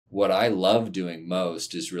what I love doing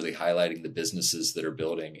most is really highlighting the businesses that are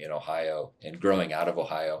building in Ohio and growing out of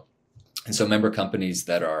Ohio. And so member companies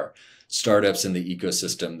that are startups in the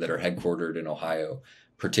ecosystem that are headquartered in Ohio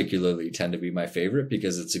particularly tend to be my favorite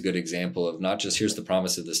because it's a good example of not just here's the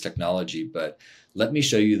promise of this technology, but let me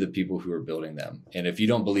show you the people who are building them. And if you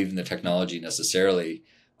don't believe in the technology necessarily,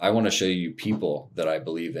 I want to show you people that I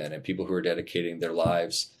believe in and people who are dedicating their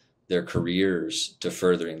lives, their careers to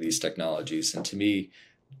furthering these technologies. And to me,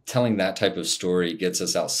 telling that type of story gets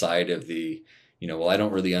us outside of the, well, I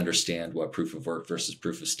don't really understand what proof of work versus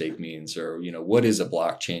proof of stake means, or, what is a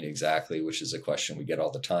blockchain exactly, which is a question we get all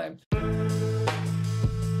the time.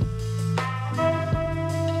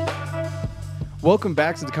 Welcome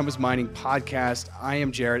back to the Compass Mining Podcast. I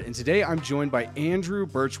am Jarrett, and today I'm joined by Andrew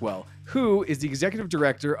Burchwell, who is the Executive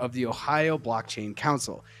Director of the Ohio Blockchain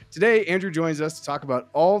Council. Today, Andrew joins us to talk about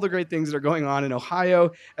all the great things that are going on in Ohio,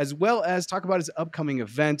 as well as talk about his upcoming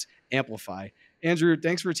event, Amplify. Andrew,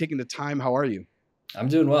 thanks for taking the time. How are you? I'm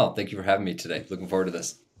doing well. Thank you for having me today. Looking forward to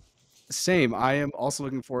this. Same. I am also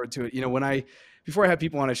looking forward to it. Before I have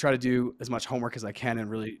people on, I try to do as much homework as I can and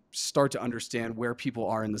really start to understand where people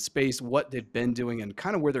are in the space, what they've been doing, and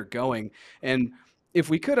kind of where they're going. And if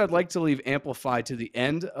we could, I'd like to leave Amplify to the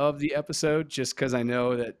end of the episode, just because I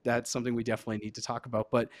know that that's something we definitely need to talk about.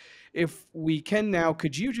 But if we can now,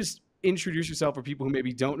 could you just introduce yourself for people who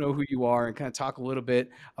maybe don't know who you are and kind of talk a little bit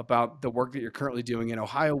about the work that you're currently doing in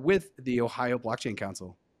Ohio with the Ohio Blockchain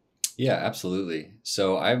Council? Yeah, absolutely.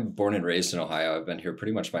 So I'm born and raised in Ohio. I've been here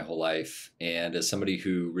pretty much my whole life. And as somebody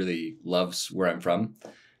who really loves where I'm from,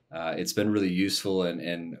 it's been really useful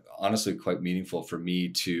and honestly quite meaningful for me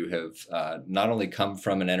to have not only come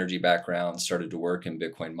from an energy background, started to work in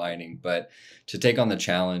Bitcoin mining, but to take on the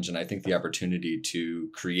challenge and I think the opportunity to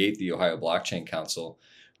create the Ohio Blockchain Council,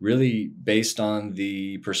 really based on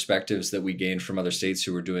the perspectives that we gained from other states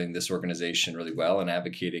who were doing this organization really well and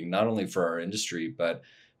advocating not only for our industry, but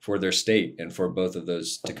for their state and for both of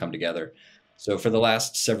those to come together. So for the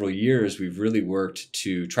last several years, we've really worked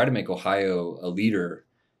to try to make Ohio a leader,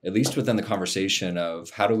 at least within the conversation of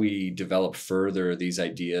how do we develop further these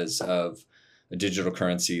ideas of a digital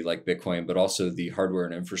currency like Bitcoin, but also the hardware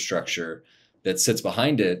and infrastructure that sits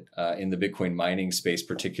behind it in the Bitcoin mining space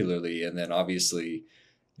particularly, and then obviously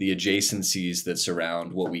the adjacencies that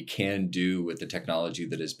surround what we can do with the technology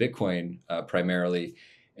that is Bitcoin primarily,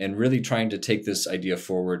 and really trying to take this idea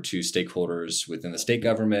forward to stakeholders within the state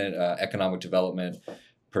government, economic development,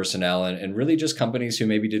 personnel, and really just companies who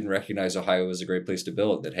maybe didn't recognize Ohio as a great place to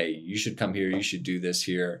build, that, hey, you should come here, you should do this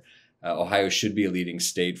here. Ohio should be a leading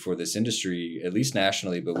state for this industry, at least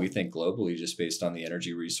nationally, but we think globally, just based on the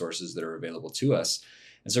energy resources that are available to us.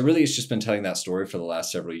 And so really, it's just been telling that story for the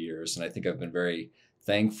last several years. And I think I've been very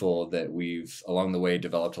thankful that we've along the way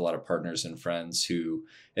developed a lot of partners and friends who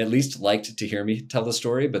at least liked to hear me tell the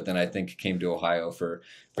story, but then I think came to Ohio for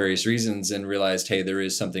various reasons and realized, hey, there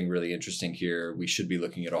is something really interesting here. We should be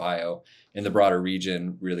looking at Ohio and the broader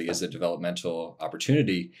region really as a developmental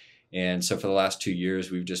opportunity. And so for the last 2 years,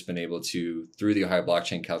 we've just been able to, through the Ohio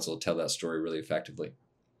Blockchain Council, tell that story really effectively.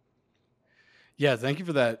 Yeah, thank you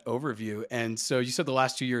for that overview. And so you said the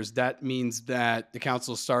last 2 years, that means that the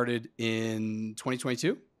council started in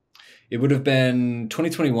 2022? It would have been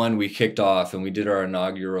 2021 we kicked off and we did our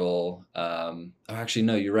inaugural, actually,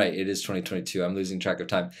 no, you're right. It is 2022. I'm losing track of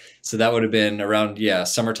time. So that would have been around,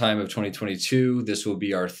 summertime of 2022. This will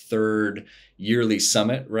be our third yearly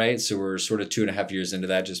summit, right? So we're sort of 2.5 years into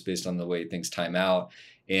that just based on the way things time out.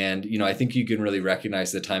 And, I think you can really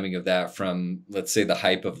recognize the timing of that from, let's say, the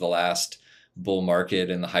hype of the last bull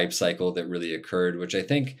market and the hype cycle that really occurred, which I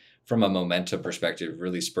think from a momentum perspective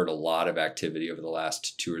really spurred a lot of activity over the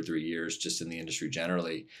last 2 or 3 years just in the industry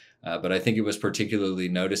generally. But I think it was particularly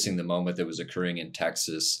noticing the moment that was occurring in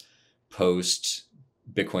Texas post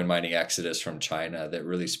Bitcoin mining exodus from China that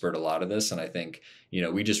really spurred a lot of this. And I think,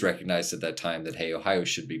 we just recognized at that time that, hey, Ohio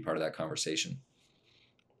should be part of that conversation.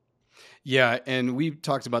 Yeah, and we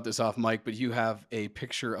talked about this off mic, but you have a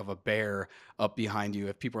picture of a bear up behind you.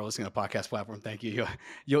 If people are listening to a podcast platform, thank you.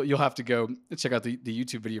 You'll have to go check out the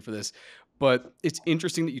YouTube video for this. But it's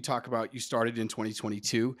interesting that you talk about you started in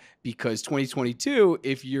 2022 because 2022,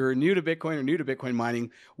 if you're new to Bitcoin or new to Bitcoin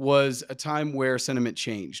mining, was a time where sentiment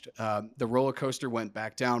changed. The roller coaster went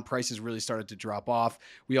back down. Prices really started to drop off.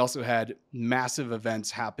 We also had massive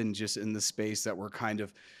events happen just in the space that were kind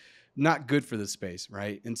of not good for the space,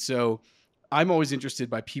 right? And so I'm always interested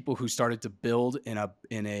by people who started to build in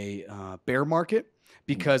a bear market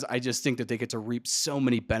because I just think that they get to reap so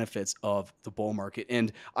many benefits of the bull market.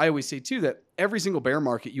 And I always say too that every single bear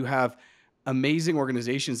market you have amazing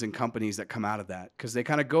organizations and companies that come out of that, because they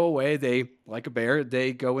kind of go away. They, like a bear,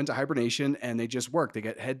 they go into hibernation and they just work. They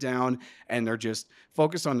get head down and they're just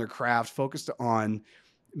focused on their craft, focused on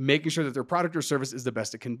making sure that their product or service is the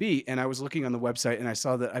best it can be. And I was looking on the website and I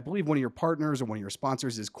saw that I believe one of your partners or one of your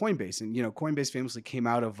sponsors is Coinbase. And, Coinbase famously came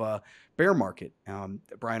out of a bear market.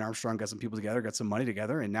 Brian Armstrong got some people together, got some money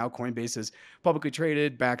together, and now Coinbase is publicly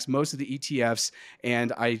traded, backs most of the ETFs.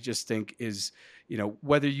 And I just think is,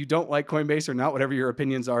 whether you don't like Coinbase or not, whatever your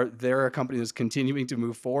opinions are, they're a company that's continuing to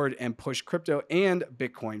move forward and push crypto and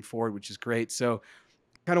Bitcoin forward, which is great. So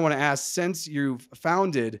kind of want to ask, since you've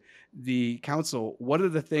founded the council, what are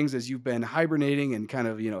the things as you've been hibernating and kind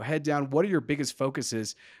of, head down, what are your biggest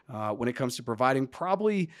focuses when it comes to providing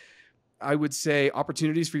probably, I would say,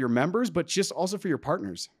 opportunities for your members, but just also for your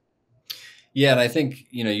partners? Yeah, and I think,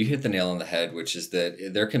 you hit the nail on the head, which is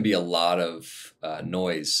that there can be a lot of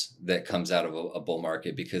noise that comes out of a bull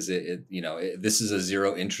market because this is a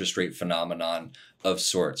zero interest rate phenomenon of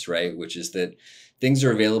sorts, right? Which is that things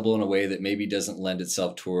are available in a way that maybe doesn't lend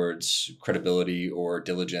itself towards credibility or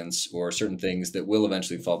diligence or certain things that will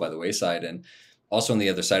eventually fall by the wayside. And also on the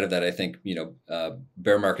other side of that, I think,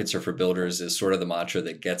 bear markets are for builders is sort of the mantra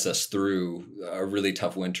that gets us through a really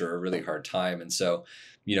tough winter, a really hard time. And so,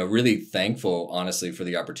 really thankful, honestly, for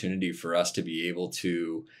the opportunity for us to be able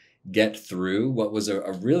to get through what was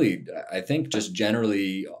a really, I think, just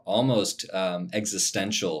generally almost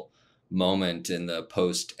existential moment in the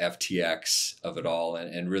post FTX of it all,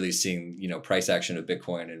 and really seeing, price action of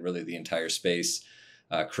Bitcoin and really the entire space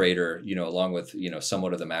crater, along with,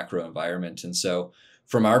 somewhat of the macro environment. And so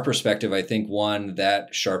from our perspective, I think one,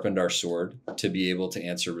 that sharpened our sword to be able to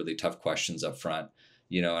answer really tough questions up front.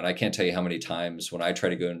 And I can't tell you how many times when I try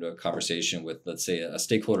to go into a conversation with, let's say, a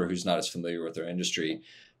stakeholder who's not as familiar with our industry,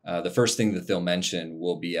 the first thing that they'll mention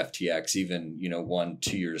will be FTX, even,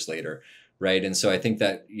 1-2 years later. Right. And so I think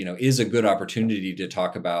that, is a good opportunity to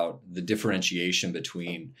talk about the differentiation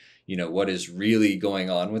between, what is really going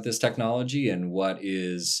on with this technology and what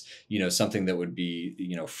is, something that would be,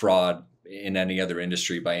 fraud in any other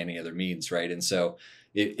industry by any other means. Right. And so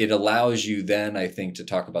it allows you then, I think, to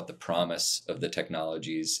talk about the promise of the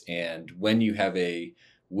technologies. And when you have a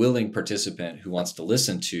willing participant who wants to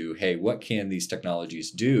listen to, hey, what can these technologies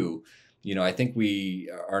do? I think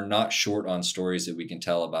we are not short on stories that we can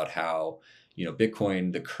tell about how,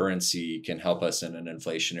 Bitcoin, the currency, can help us in an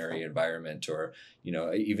inflationary environment or,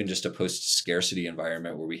 even just a post-scarcity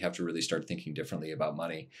environment where we have to really start thinking differently about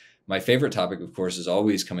money. My favorite topic, of course, is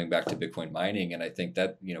always coming back to Bitcoin mining. And I think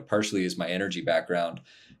that, partially is my energy background,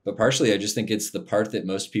 but partially I just think it's the part that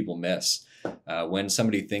most people miss. When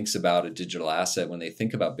somebody thinks about a digital asset, when they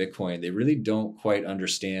think about Bitcoin, they really don't quite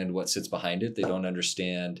understand what sits behind it. They don't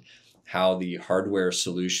understand how the hardware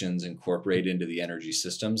solutions incorporate into the energy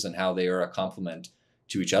systems and how they are a complement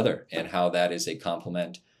to each other and how that is a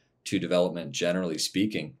complement to development, generally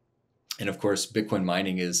speaking. And of course, Bitcoin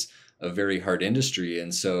mining is a very hard industry.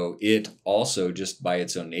 And so it also, just by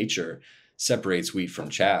its own nature, separates wheat from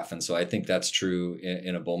chaff. And so I think that's true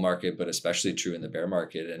in a bull market, but especially true in the bear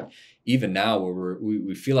market. And even now where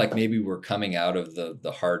we feel like maybe we're coming out of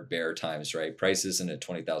the hard bear times, right? Price isn't at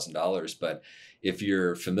 $20,000, but if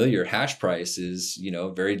you're familiar, hash price is,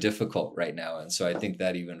 very difficult right now. And so I think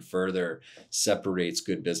that even further separates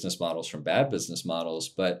good business models from bad business models,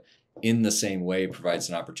 but in the same way provides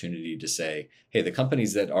an opportunity to say, hey, the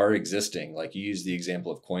companies that are existing, like you use the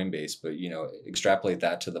example of Coinbase, but, extrapolate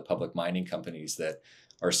that to the public mining companies that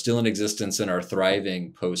are still in existence and are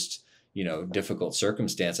thriving post, difficult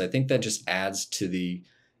circumstance. I think that just adds to the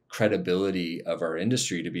credibility of our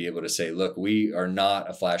industry to be able to say, look, we are not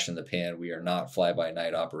a flash in the pan. We are not fly by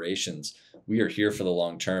night operations. We are here for the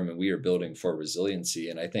long term and we are building for resiliency.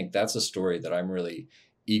 And I think that's a story that I'm really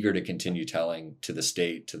eager to continue telling to the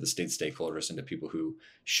state stakeholders, and to people who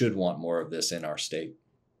should want more of this in our state.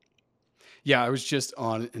 Yeah, I was just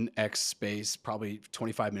on an X space probably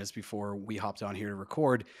 25 minutes before we hopped on here to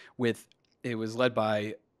record it was led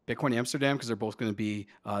by Bitcoin Amsterdam, because they're both going to be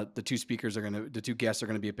the two guests are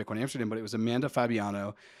going to be at Bitcoin Amsterdam, but it was Amanda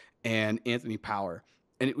Fabiano and Anthony Power.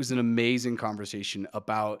 And it was an amazing conversation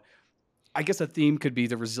about, I guess a theme could be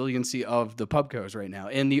the resiliency of the pubcos right now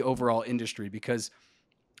and the overall industry, because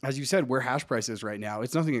as you said, where hash price is right now,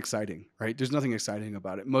 it's nothing exciting, right? There's nothing exciting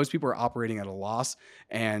about it. Most people are operating at a loss,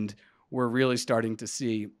 and we're really starting to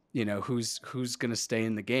see, who's going to stay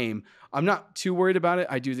in the game. I'm not too worried about it.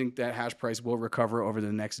 I do think that hash price will recover over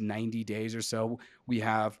the next 90 days or so. We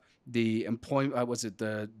have the employment,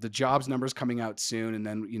 the jobs numbers coming out soon, and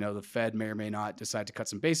then the Fed may or may not decide to cut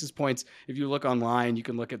some basis points. If you look online, you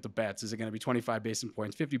can look at the bets. Is it going to be 25 basis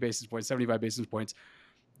points, 50 basis points, 75 basis points?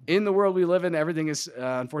 in the world we live in, everything is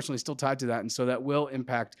unfortunately still tied to that. And so that will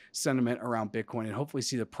impact sentiment around Bitcoin and hopefully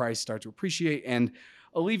see the price start to appreciate and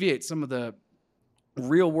alleviate some of the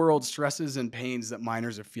real world stresses and pains that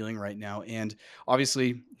miners are feeling right now. And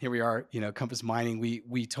obviously, here we are, Compass Mining.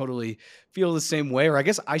 We totally feel the same way, or I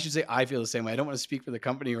guess I should say I feel the same way. I don't want to speak for the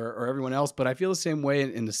company or everyone else, but I feel the same way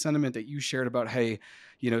in the sentiment that you shared about, hey,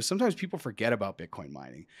 sometimes people forget about Bitcoin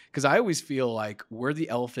mining because I always feel like we're the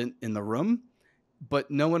elephant in the room, but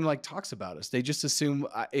no one like talks about us. They just assume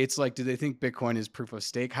it's like, do they think Bitcoin is proof of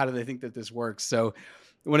stake? How do they think that this works? So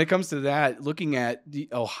when it comes to that, looking at the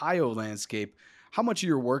Ohio landscape, how much of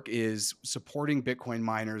your work is supporting Bitcoin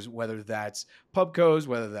miners, whether that's pubcos,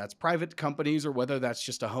 whether that's private companies, or whether that's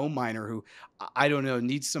just a home miner who, I don't know,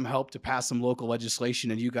 needs some help to pass some local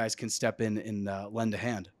legislation and you guys can step in and lend a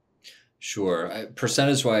hand? Sure.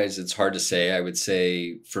 Percentage wise, it's hard to say. I would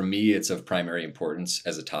say for me, it's of primary importance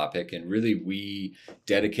as a topic. And really, we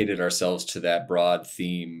dedicated ourselves to that broad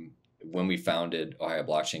theme when we founded Ohio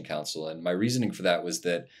Blockchain Council. And my reasoning for that was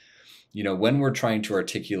that, when we're trying to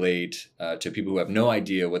articulate to people who have no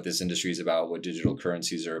idea what this industry is about, what digital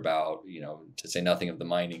currencies are about, to say nothing of the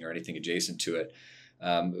mining or anything adjacent to it,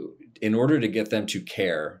 in order to get them to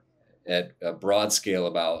care at a broad scale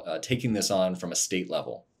about taking this on from a state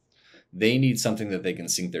level, they need something that they can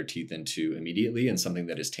sink their teeth into immediately and something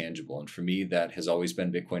that is tangible. And for me, that has always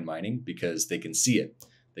been Bitcoin mining because they can see it.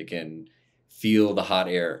 They can feel the hot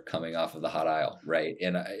air coming off of the hot aisle, right?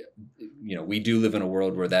 And we do live in a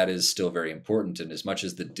world where that is still very important. And as much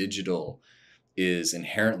as the digital is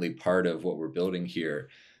inherently part of what we're building here,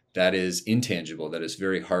 that is intangible. That is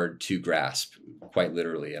very hard to grasp, quite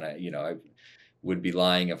literally. And I would be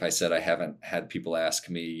lying if I said I haven't had people ask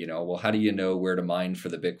me, well, how do you know where to mine for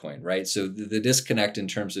the Bitcoin, right? So the disconnect in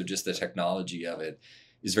terms of just the technology of it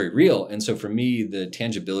is very real. And so for me, the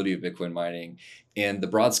tangibility of Bitcoin mining and the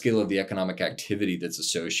broad scale of the economic activity that's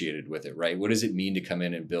associated with it, right? What does it mean to come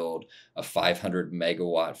in and build a 500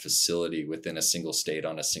 megawatt facility within a single state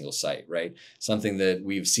on a single site, right? Something that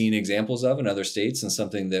we've seen examples of in other states and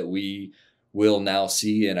something that we will now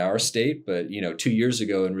see in our state. But 2 years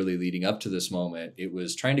ago and really leading up to this moment, it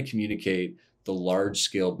was trying to communicate the large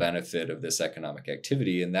scale benefit of this economic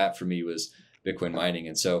activity. And that for me was Bitcoin mining.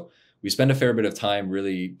 And so we spend a fair bit of time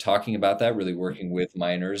really talking about that, really working with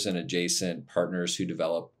miners and adjacent partners who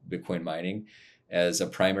develop Bitcoin mining as a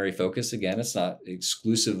primary focus. Again, it's not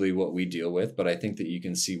exclusively what we deal with, but I think that you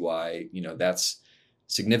can see why, that's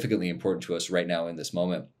significantly important to us right now in this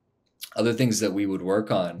moment. Other things that we would work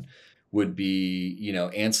on would be,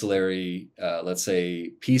 ancillary, let's say,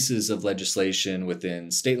 pieces of legislation within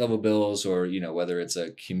state level bills, or, whether it's a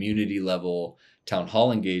community level town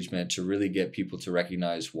hall engagement to really get people to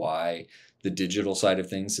recognize why the digital side of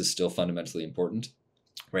things is still fundamentally important.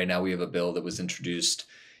 Right now, we have a bill that was introduced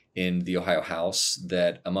in the Ohio House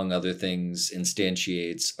that, among other things,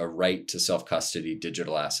 instantiates a right to self-custody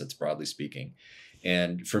digital assets, broadly speaking.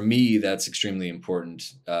 And for me, that's extremely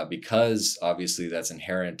important because obviously that's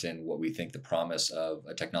inherent in what we think the promise of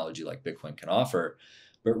a technology like Bitcoin can offer.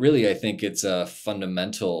 But really, I think it's a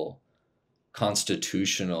fundamental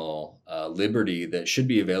constitutional liberty that should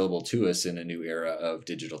be available to us in a new era of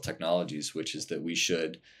digital technologies, which is that we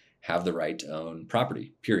should have the right to own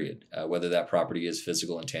property, period, whether that property is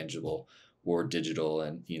physical and tangible or digital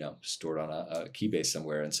and stored on a keybase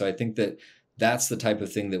somewhere. And so I think that that's the type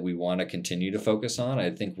of thing that we want to continue to focus on.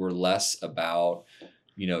 I think we're less about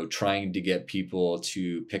trying to get people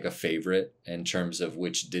to pick a favorite in terms of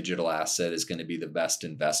which digital asset is going to be the best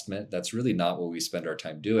investment. That's really not what we spend our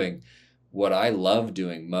time doing. What I love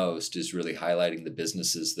doing most is really highlighting the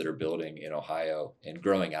businesses that are building in Ohio and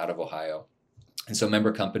growing out of Ohio. And so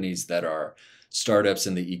member companies that are startups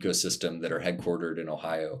in the ecosystem that are headquartered in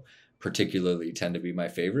Ohio particularly tend to be my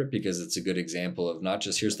favorite because it's a good example of not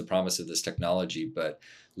just here's the promise of this technology, but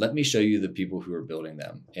let me show you the people who are building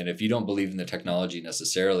them. And if you don't believe in the technology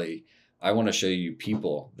necessarily, I want to show you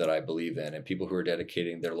people that I believe in and people who are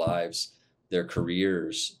dedicating their lives, their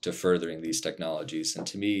careers to furthering these technologies. And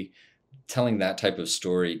to me, telling that type of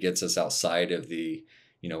story gets us outside of the,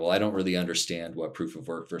 well, I don't really understand what proof of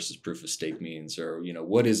work versus proof of stake means, or,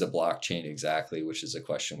 what is a blockchain exactly, which is a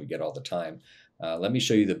question we get all the time. Let me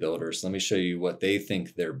show you the builders. Let me show you what they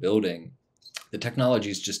think they're building. The technology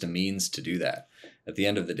is just a means to do that. At the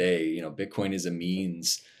end of the day, Bitcoin is a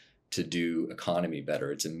means to do economy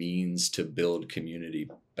better. It's a means to build community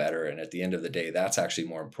better. And at the end of the day, that's actually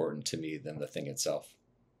more important to me than the thing itself.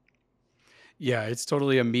 Yeah, it's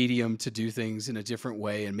totally a medium to do things in a different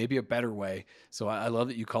way and maybe a better way. So I love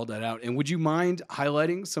that you called that out. And would you mind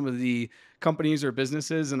highlighting some of the companies or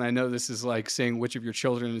businesses? And I know this is like saying which of your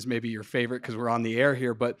children is maybe your favorite because we're on the air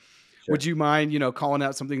here, but would Sure. you mind, calling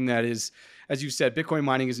out something that is, as you said, Bitcoin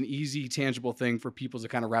mining is an easy, tangible thing for people to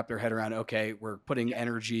kind of wrap their head around. Okay, we're putting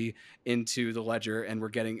energy into the ledger and we're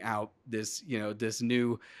getting out this, this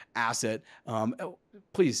new asset.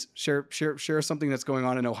 Please share something that's going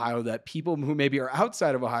on in Ohio that people who maybe are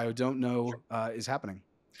outside of Ohio don't know is happening.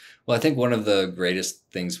 Well, I think one of the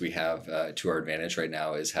greatest things we have to our advantage right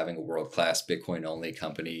now is having a world-class Bitcoin-only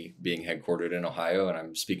company being headquartered in Ohio. And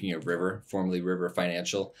I'm speaking of River, formerly River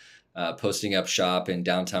Financial, posting up shop in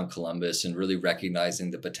downtown Columbus and really recognizing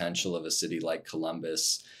the potential of a city like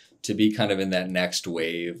Columbus to be kind of in that next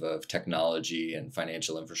wave of technology and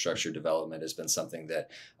financial infrastructure development has been something that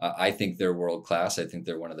I think they're world class. I think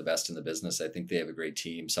they're one of the best in the business. I think they have a great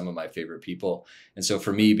team, some of my favorite people. And so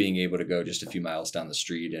for me, being able to go just a few miles down the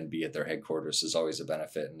street and be at their headquarters is always a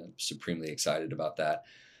benefit. And I'm supremely excited about that.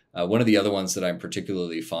 One of the other ones that I'm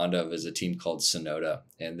particularly fond of is a team called Sonoda,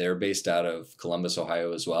 and they're based out of Columbus,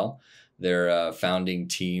 Ohio as well. They're a founding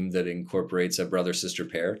team that incorporates a brother sister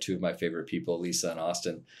pair, two of my favorite people, Lisa and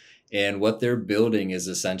Austin. And what they're building is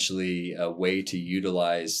essentially a way to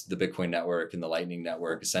utilize the Bitcoin network and the Lightning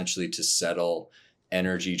network essentially to settle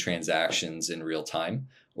energy transactions in real time,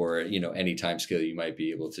 or any time scale you might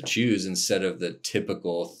be able to choose, instead of the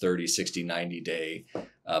typical 30, 60, 90 day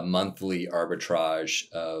monthly arbitrage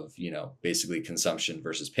of basically consumption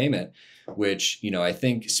versus payment, which I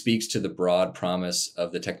think speaks to the broad promise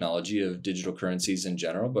of the technology of digital currencies in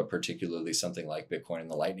general, but particularly something like Bitcoin and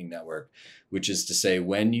the Lightning network, which is to say,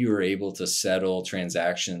 when you are able to settle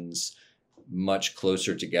transactions much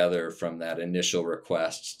closer together from that initial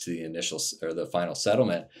request to the initial or the final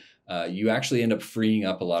settlement, you actually end up freeing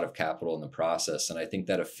up a lot of capital in the process. And I think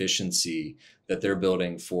that efficiency that they're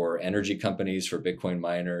building for energy companies, for Bitcoin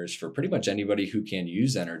miners, for pretty much anybody who can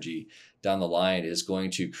use energy down the line is going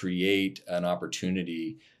to create an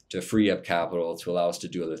opportunity to free up capital to allow us to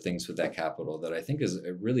do other things with that capital that I think is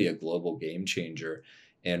really a global game changer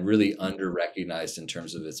and really under recognized in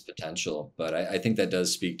terms of its potential. But I think that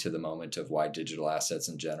does speak to the moment of why digital assets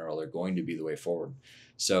in general are going to be the way forward.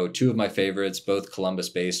 So two of my favorites, both Columbus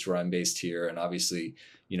based, where I'm based here, and obviously,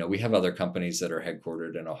 we have other companies that are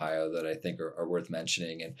headquartered in Ohio that I think are worth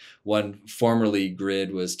mentioning. And one formerly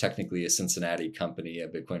Grid was technically a Cincinnati company, a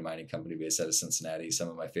Bitcoin mining company based out of Cincinnati. Some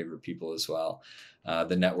of my favorite people as well.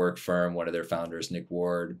 The network firm, one of their founders, Nick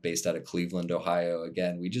Ward, based out of Cleveland, Ohio.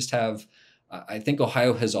 Again, we just have I think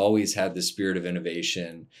Ohio has always had the spirit of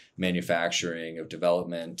innovation, manufacturing, of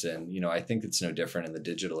development, and I think it's no different in the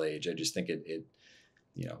digital age. I just think it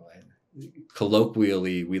you know,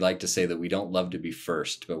 colloquially, we like to say that we don't love to be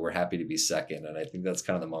first, but we're happy to be second. And I think that's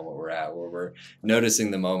kind of the moment we're at, where we're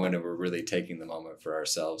noticing the moment and we're really taking the moment for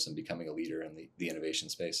ourselves and becoming a leader in the innovation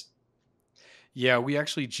space. Yeah, we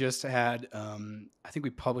actually just had, I think we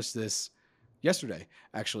published this yesterday,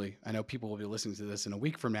 actually. I know people will be listening to this in a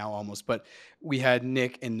week from now almost, but we had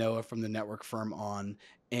Nick and Noah from the network firm on,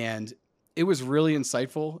 and it was really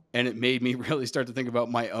insightful. And it made me really start to think about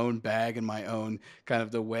my own bag and my own kind of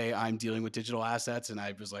the way I'm dealing with digital assets. And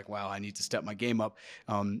I was like, wow, I need to step my game up.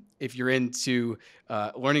 If you're into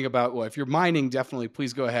learning about, well, if you're mining, definitely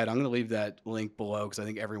please go ahead. I'm going to leave that link below because I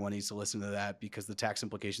think everyone needs to listen to that because the tax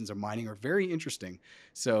implications of mining are very interesting.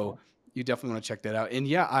 So you definitely want to check that out. And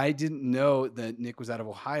yeah, I didn't know that Nick was out of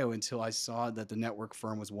Ohio until I saw that the network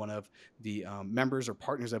firm was one of the members or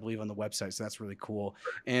partners, I believe, on the website. So that's really cool.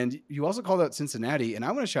 And you also called out Cincinnati, and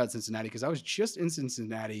I want to shout out Cincinnati because I was just in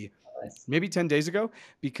Cincinnati Nice. maybe 10 days ago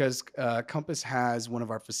because Compass has one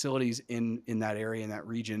of our facilities in that area, in that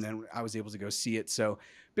region, and I was able to go see it. So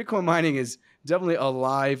Bitcoin mining is definitely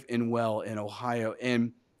alive and well in Ohio.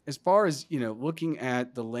 And as far as looking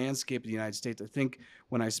at the landscape of the United States, I think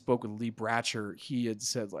when I spoke with Lee Bratcher, he had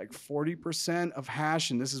said like 40% of hash,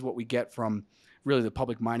 and this is what we get from really the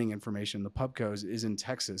public mining information, the pubcos, is in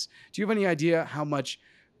Texas. Do you have any idea how much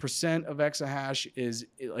percent of exahash is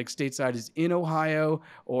like stateside is in Ohio,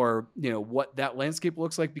 or what that landscape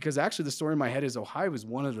looks like? Because actually, the story in my head is Ohio is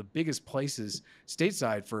one of the biggest places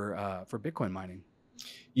stateside for Bitcoin mining.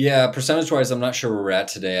 Yeah, percentage wise, I'm not sure where we're at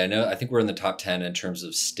today. I think we're in the top 10 in terms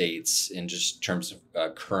of states, in just terms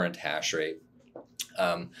of current hash rate.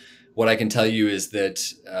 What I can tell you is that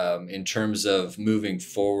in terms of moving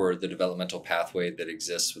forward, the developmental pathway that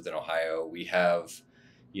exists within Ohio, we have,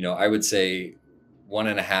 I would say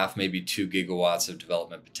 1.5, maybe 2 gigawatts of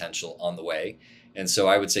development potential on the way. And so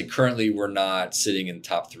I would say currently we're not sitting in the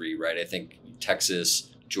top three, right? I think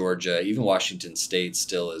Texas, Georgia, even Washington State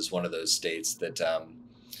still is one of those states that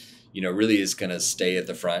really is going to stay at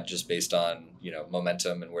the front just based on,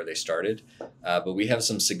 momentum and where they started. But we have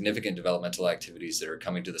some significant developmental activities that are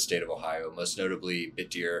coming to the state of Ohio. Most notably,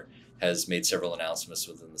 Bitdeer has made several announcements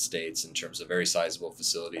within the states in terms of very sizable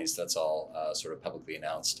facilities. That's all sort of publicly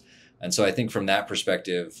announced. And so I think from that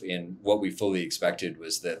perspective, in what we fully expected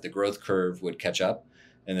was that the growth curve would catch up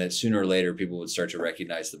and that sooner or later people would start to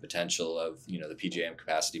recognize the potential of the PJM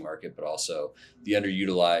capacity market, but also the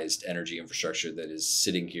underutilized energy infrastructure that is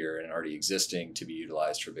sitting here and already existing to be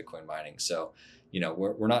utilized for Bitcoin mining. So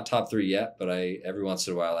we're not top three yet, but every once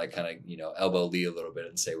in a while I kind of elbow Lee a little bit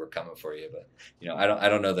and say we're coming for you. But I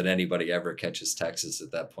don't know that anybody ever catches Texas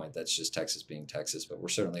at that point. That's just Texas being Texas, but we're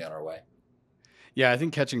certainly on our way. Yeah, I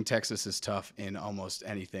think catching Texas is tough in almost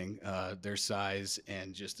anything. Their size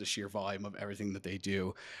and just the sheer volume of everything that they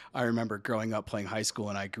do. I remember growing up playing high school,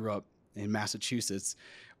 and I grew up in Massachusetts.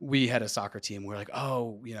 We had a soccer team. We're like,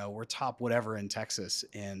 oh, we're top whatever in Texas,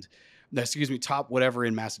 and no, excuse me, top whatever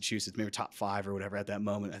in Massachusetts, maybe top 5 or whatever at that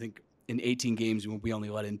moment. I think in 18 games we only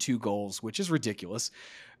let in 2 goals, which is ridiculous.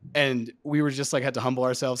 And we were just like had to humble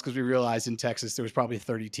ourselves because we realized in Texas there was probably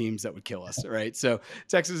 30 teams that would kill us, right? So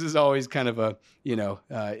Texas is always kind of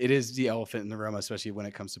it is the elephant in the room, especially when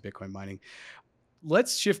it comes to Bitcoin mining.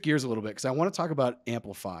 Let's shift gears a little bit because I want to talk about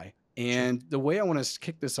Amplify. And the way I want to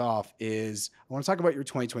kick this off is I want to talk about your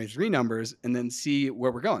 2023 numbers and then see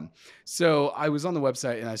where we're going. So I was on the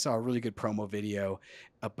website and I saw a really good promo video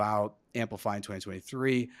about Amplify in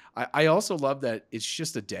 2023. I also love that it's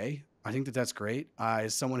just a day. I think that that's great.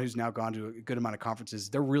 As someone who's now gone to a good amount of conferences,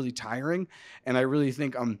 they're really tiring. And I really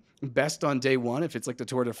think I'm best on day one. If it's like the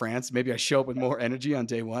Tour de France, maybe I show up with more energy on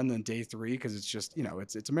day 1 than day 3 because it's just,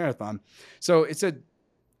 it's a marathon. So it said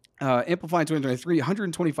Amplify in 2023,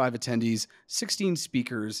 125 attendees, 16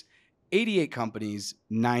 speakers, 88 companies,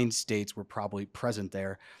 9 states were probably present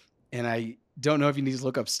there. And I don't know if you need to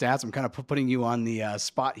look up stats. I'm kind of putting you on the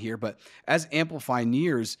spot here. But as Amplify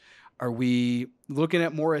nears, are we looking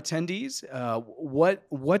at more attendees?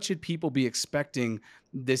 What should people be expecting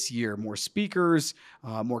this year? More speakers,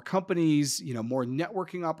 more companies, more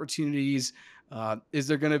networking opportunities? Is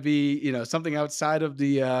there going to be, something outside of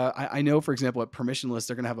the, I know, for example, at Permissionless,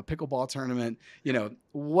 they're going to have a pickleball tournament.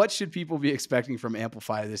 What should people be expecting from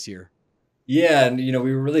Amplify this year? Yeah, and we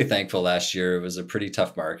were really thankful last year. It was a pretty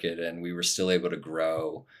tough market, and we were still able to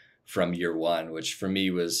grow from year one, which for me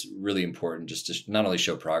was really important just to not only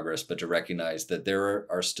show progress, but to recognize that there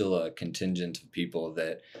are still a contingent of people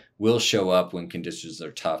that will show up when conditions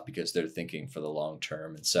are tough because they're thinking for the long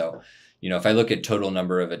term. And so, if I look at total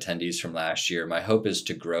number of attendees from last year, my hope is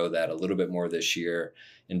to grow that a little bit more this year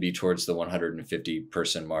and be towards the 150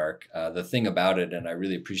 person mark. The thing about it, and I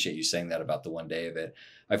really appreciate you saying that about the one day of it,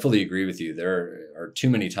 I fully agree with you. There are too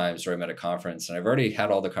many times where I'm at a conference and I've already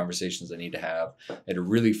had all the conversations I need to have at a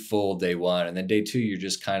really full day 1. And then day 2, you're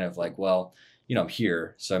just kind of like, well, I'm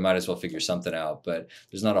here, so I might as well figure something out. But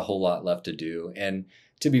there's not a whole lot left to do. And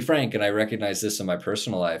to be frank, and I recognize this in my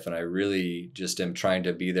personal life, and I really just am trying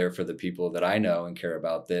to be there for the people that I know and care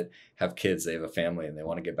about that have kids, they have a family, and they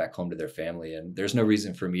want to get back home to their family. And there's no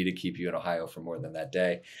reason for me to keep you in Ohio for more than that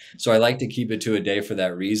day. So I like to keep it to a day for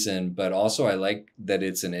that reason. But also I like that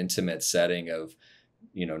it's an intimate setting of,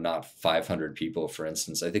 not 500 people, for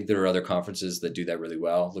instance. I think there are other conferences that do that really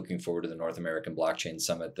well. Looking forward to the North American Blockchain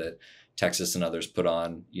Summit that Texas and others put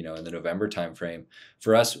on, in the November timeframe.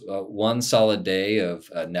 For us, one solid day of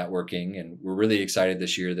networking, and we're really excited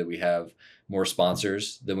this year that we have more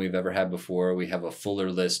sponsors than we've ever had before. We have a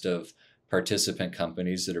fuller list of participant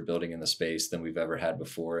companies that are building in the space than we've ever had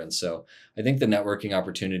before. And so I think the networking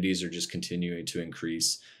opportunities are just continuing to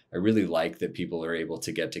increase. I really like that people are able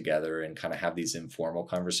to get together and kind of have these informal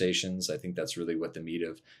conversations. I think that's really what the meat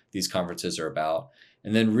of these conferences are about.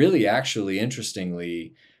 And then really, actually,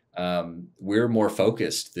 interestingly, we're more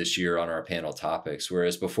focused this year on our panel topics,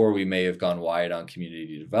 whereas before we may have gone wide on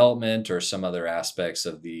community development or some other aspects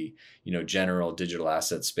of the general digital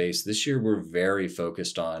asset space. This year we're very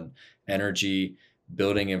focused on energy,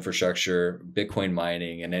 building infrastructure, Bitcoin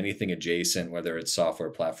mining, and anything adjacent, whether it's software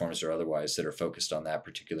platforms or otherwise, that are focused on that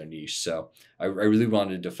particular niche. So I really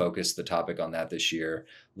wanted to focus the topic on that this year,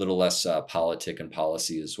 a little less politic and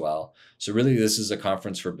policy as well. So really, this is a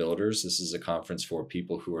conference for builders. This is a conference for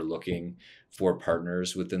people who are looking for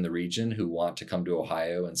partners within the region who want to come to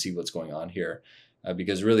Ohio and see what's going on here.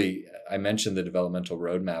 Because really, I mentioned the developmental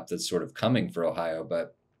roadmap that's sort of coming for Ohio,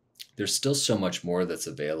 but there's still so much more that's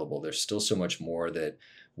available. There's still so much more that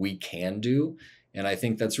we can do. And I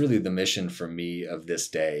think that's really the mission for me of this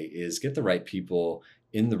day is get the right people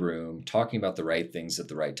in the room talking about the right things at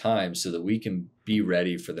the right time so that we can be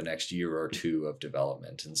ready for the next year or two of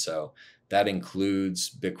development. And so that includes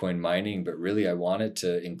Bitcoin mining, but really I want it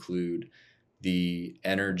to include the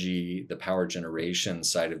energy, the power generation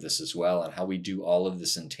side of this as well, and how we do all of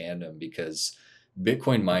this in tandem, because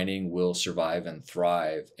Bitcoin mining will survive and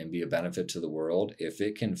thrive and be a benefit to the world if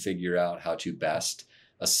it can figure out how to best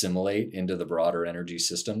assimilate into the broader energy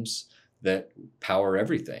systems that power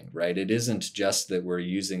everything, right? It isn't just that we're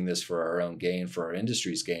using this for our own gain, for our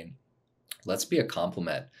industry's gain. Let's be a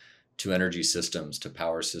complement to energy systems, to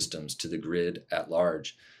power systems, to the grid at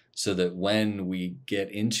large, so that when we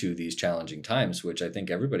get into these challenging times, which I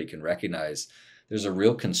think everybody can recognize, there's a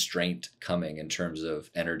real constraint coming in terms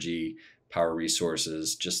of energy, power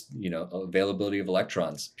resources, just, availability of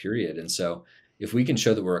electrons, period. And so if we can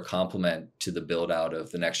show that we're a complement to the build out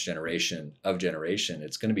of the next generation,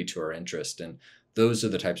 it's going to be to our interest. And those are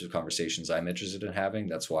the types of conversations I'm interested in having.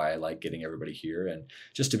 That's why I like getting everybody here. And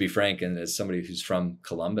just to be frank, and as somebody who's from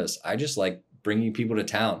Columbus, I just like bringing people to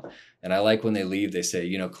town. And I like when they leave, they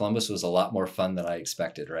say, Columbus was a lot more fun than I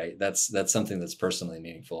expected, right? That's something that's personally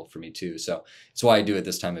meaningful for me too. So it's why I do it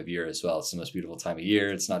this time of year as well. It's the most beautiful time of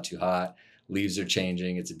year. It's not too hot. Leaves are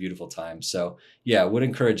changing. It's a beautiful time. So yeah, I would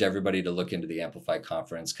encourage everybody to look into the Amplify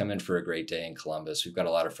conference. Come in for a great day in Columbus. We've got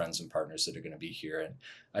a lot of friends and partners that are going to be here. And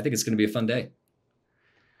I think it's going to be a fun day.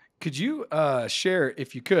 Could you share,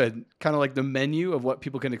 if you could, kind of like the menu of what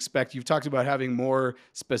people can expect? You've talked about having more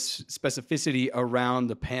specificity around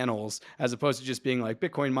the panels as opposed to just being like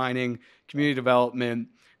Bitcoin mining, community development,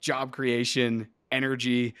 job creation,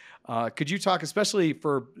 energy. Could you talk, especially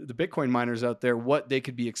for the Bitcoin miners out there, what they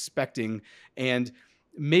could be expecting, and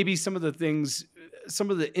maybe some of the things,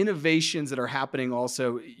 some of the innovations that are happening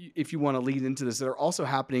also, if you want to lead into this, that are also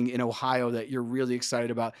happening in Ohio that you're really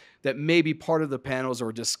excited about, that may be part of the panels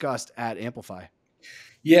or discussed at Amplify?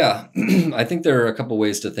 Yeah, I think there are a couple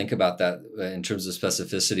ways to think about that in terms of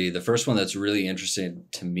specificity. The first one that's really interesting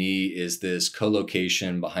to me is this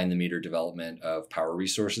co-location behind the meter development of power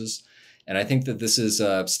resources. And I think that this is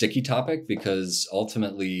a sticky topic because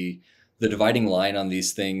ultimately the dividing line on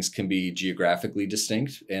these things can be geographically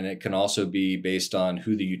distinct, and it can also be based on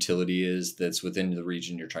who the utility is that's within the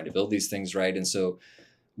region you're trying to build these things, right? And so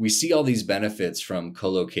we see all these benefits from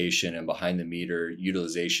co-location and behind the meter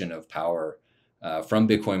utilization of power from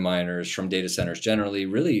Bitcoin miners, from data centers generally,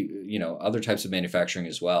 really, other types of manufacturing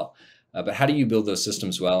as well. But how do you build those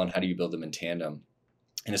systems well, and how do you build them in tandem?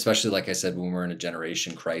 And especially, like I said, when we're in a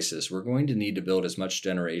generation crisis, we're going to need to build as much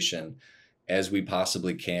generation as we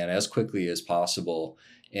possibly can, as quickly as possible.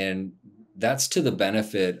 And that's to the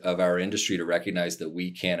benefit of our industry to recognize that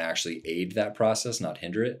we can actually aid that process, not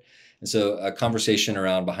hinder it. And so a conversation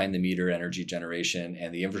around behind the meter energy generation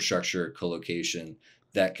and the infrastructure co-location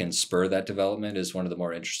that can spur that development is one of the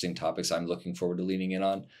more interesting topics I'm looking forward to leaning in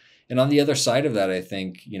on. And on the other side of that, I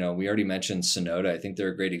think, we already mentioned Sonoda. I think they're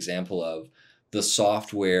a great example of the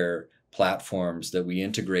software platforms that we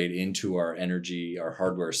integrate into our energy, our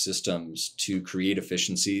hardware systems to create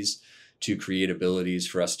efficiencies, to create abilities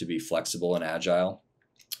for us to be flexible and agile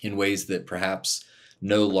in ways that perhaps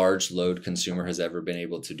no large load consumer has ever been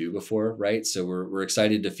able to do before, right? So we're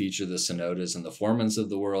excited to feature the Sonodas and the Formans of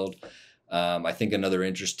the world. I think another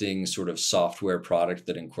interesting sort of software product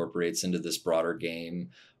that incorporates into this broader game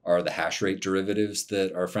are the hash rate derivatives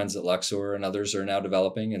that our friends at Luxor and others are now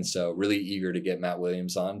developing. And so really eager to get Matt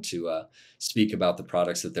Williams on to speak about the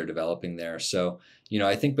products that they're developing there. So,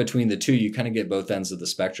 I think between the two, you kind of get both ends of the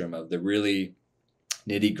spectrum of the really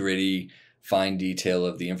nitty gritty, fine detail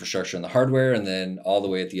of the infrastructure and the hardware, and then all the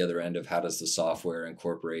way at the other end of how does the software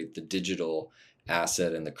incorporate the digital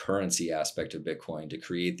asset and the currency aspect of Bitcoin to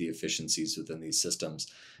create the efficiencies within these systems.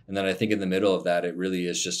 And then I think in the middle of that, it really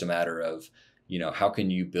is just a matter of, how can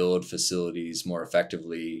you build facilities more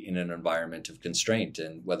effectively in an environment of constraint?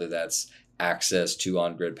 And whether that's access to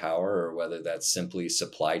on-grid power or whether that's simply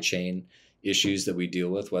supply chain issues that we deal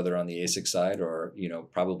with, whether on the ASIC side or,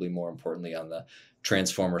 probably more importantly on the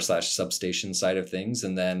transformer/substation side of things.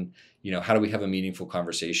 And then, how do we have a meaningful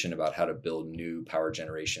conversation about how to build new power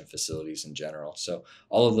generation facilities in general? So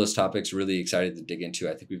all of those topics, really excited to dig into.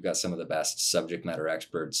 I think we've got some of the best subject matter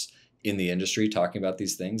experts in the industry talking about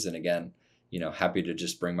these things. And again, happy to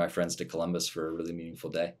just bring my friends to Columbus for a really meaningful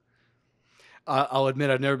day. I'll admit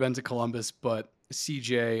I've never been to Columbus, but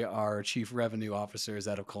CJ, our chief revenue officer, is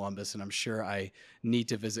out of Columbus, and I'm sure I need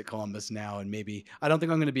to visit Columbus now. And maybe I don't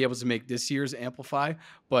think I'm going to be able to make this year's Amplify,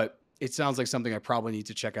 but it sounds like something I probably need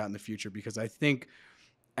to check out in the future, because I think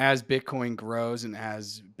as Bitcoin grows and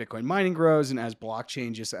as Bitcoin mining grows and as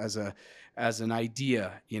blockchain just as an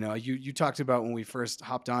idea, you talked about when we first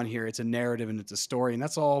hopped on here, it's a narrative and it's a story, and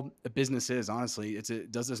that's all a business is. Honestly,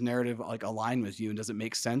 does this narrative like align with you, and does it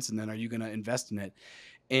make sense? And then are you going to invest in it?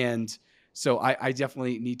 And so I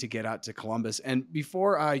definitely need to get out to Columbus. And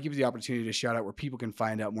before I give you the opportunity to shout out where people can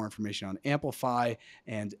find out more information on Amplify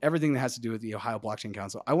and everything that has to do with the Ohio Blockchain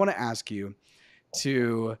Council, I want to ask you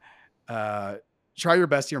to uh, try your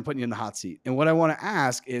best here. I'm putting you in the hot seat. And what I want to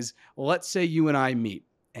ask is, let's say you and I meet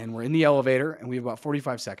and we're in the elevator and we have about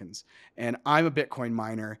 45 seconds and I'm a Bitcoin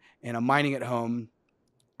miner and I'm mining at home.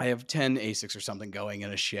 I have 10 ASICs or something going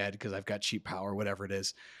in a shed because I've got cheap power, whatever it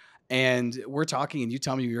is. And we're talking and you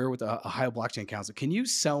tell me you're with a Ohio Blockchain Council. Can you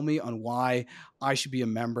sell me on why I should be a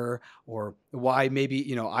member, or why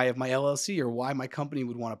maybe, I have my LLC, or why my company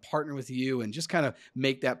would want to partner with you, and just kind of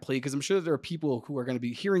make that plea? Because I'm sure there are people who are going to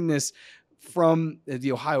be hearing this from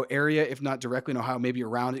the Ohio area, if not directly in Ohio, maybe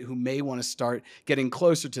around it, who may want to start getting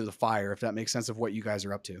closer to the fire, if that makes sense of what you guys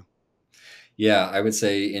are up to. Yeah, I would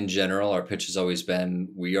say in general, our pitch has always been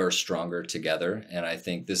we are stronger together. And I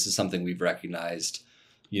think this is something we've recognized,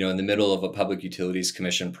 in the middle of a Public Utilities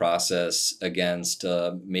Commission process against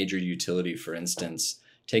a major utility, for instance.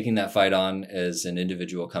 Taking that fight on as an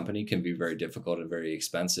individual company can be very difficult and very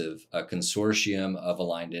expensive. A consortium of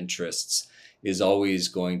aligned interests is always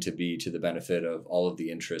going to be to the benefit of all of the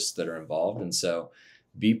interests that are involved. And so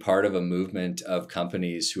be part of a movement of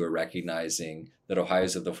companies who are recognizing that Ohio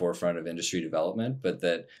is at the forefront of industry development, but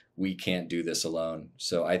that we can't do this alone.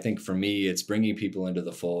 So I think for me, it's bringing people into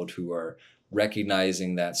the fold who are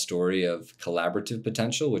recognizing that story of collaborative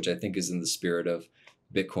potential, which I think is in the spirit of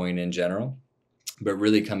Bitcoin in general, but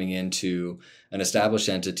really coming into an established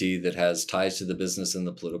entity that has ties to the business and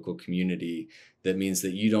the political community. That means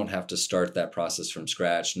that you don't have to start that process from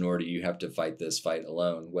scratch, nor do you have to fight this fight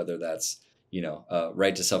alone, whether that's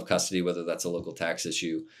right to self-custody, whether that's a local tax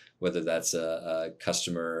issue, whether that's a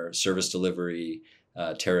customer service delivery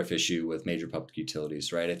tariff issue with major public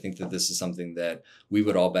utilities, right? I think that this is something that we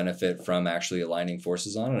would all benefit from actually aligning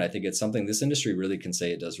forces on. And I think it's something this industry really can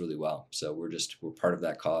say it does really well. So we're part of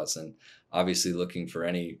that cause, and obviously looking for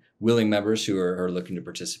any willing members who are looking to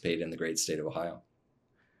participate in the great state of Ohio.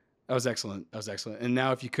 That was excellent. That was excellent. And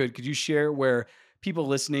now, if you could you share where people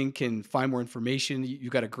listening can find more information?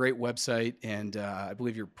 You've got a great website, and I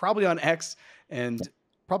believe you're probably on X and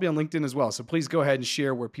probably on LinkedIn as well. So please go ahead and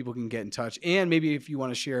share where people can get in touch. And maybe if you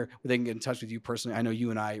want to share where they can get in touch with you personally. I know you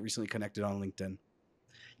and I recently connected on LinkedIn.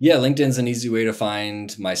 Yeah, LinkedIn's an easy way to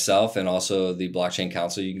find myself and also the Blockchain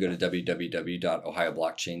Council. You can go to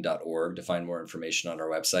www.ohioblockchain.org to find more information on our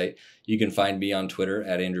website. You can find me on Twitter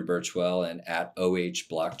at Andrew Burchwell and at OH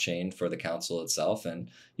Blockchain for the council itself. And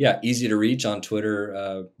yeah, easy to reach on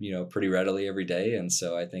Twitter, pretty readily every day. And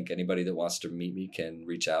so I think anybody that wants to meet me can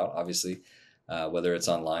reach out, obviously, whether it's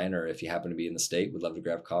online or if you happen to be in the state, we'd love to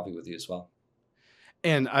grab coffee with you as well.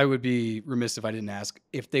 And I would be remiss if I didn't ask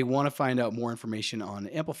if they want to find out more information on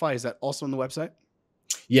Amplify. Is that also on the website?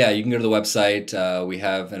 Yeah, you can go to the website. We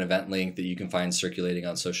have an event link that you can find circulating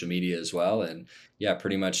on social media as well. And yeah,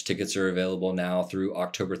 pretty much tickets are available now through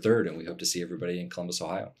October 3rd, and we hope to see everybody in Columbus,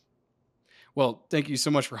 Ohio. Well, thank you so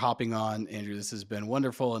much for hopping on, Andrew. This has been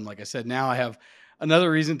wonderful. And like I said, now I have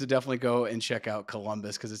another reason to definitely go and check out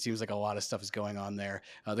Columbus, because it seems like a lot of stuff is going on there.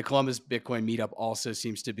 The Columbus Bitcoin meetup also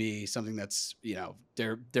seems to be something that's,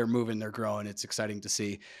 they're moving, they're growing. It's exciting to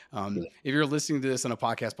see. If you're listening to this on a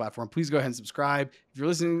podcast platform, please go ahead and subscribe. If you're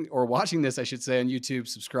listening or watching this, I should say, on YouTube,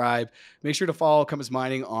 subscribe. Make sure to follow Compass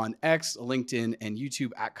Mining on X, LinkedIn, and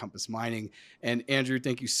YouTube at Compass Mining. And Andrew,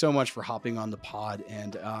 thank you so much for hopping on the pod.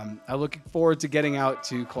 And I'm looking forward to getting out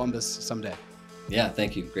to Columbus someday. Yeah,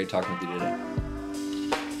 thank you. Great talking with you today.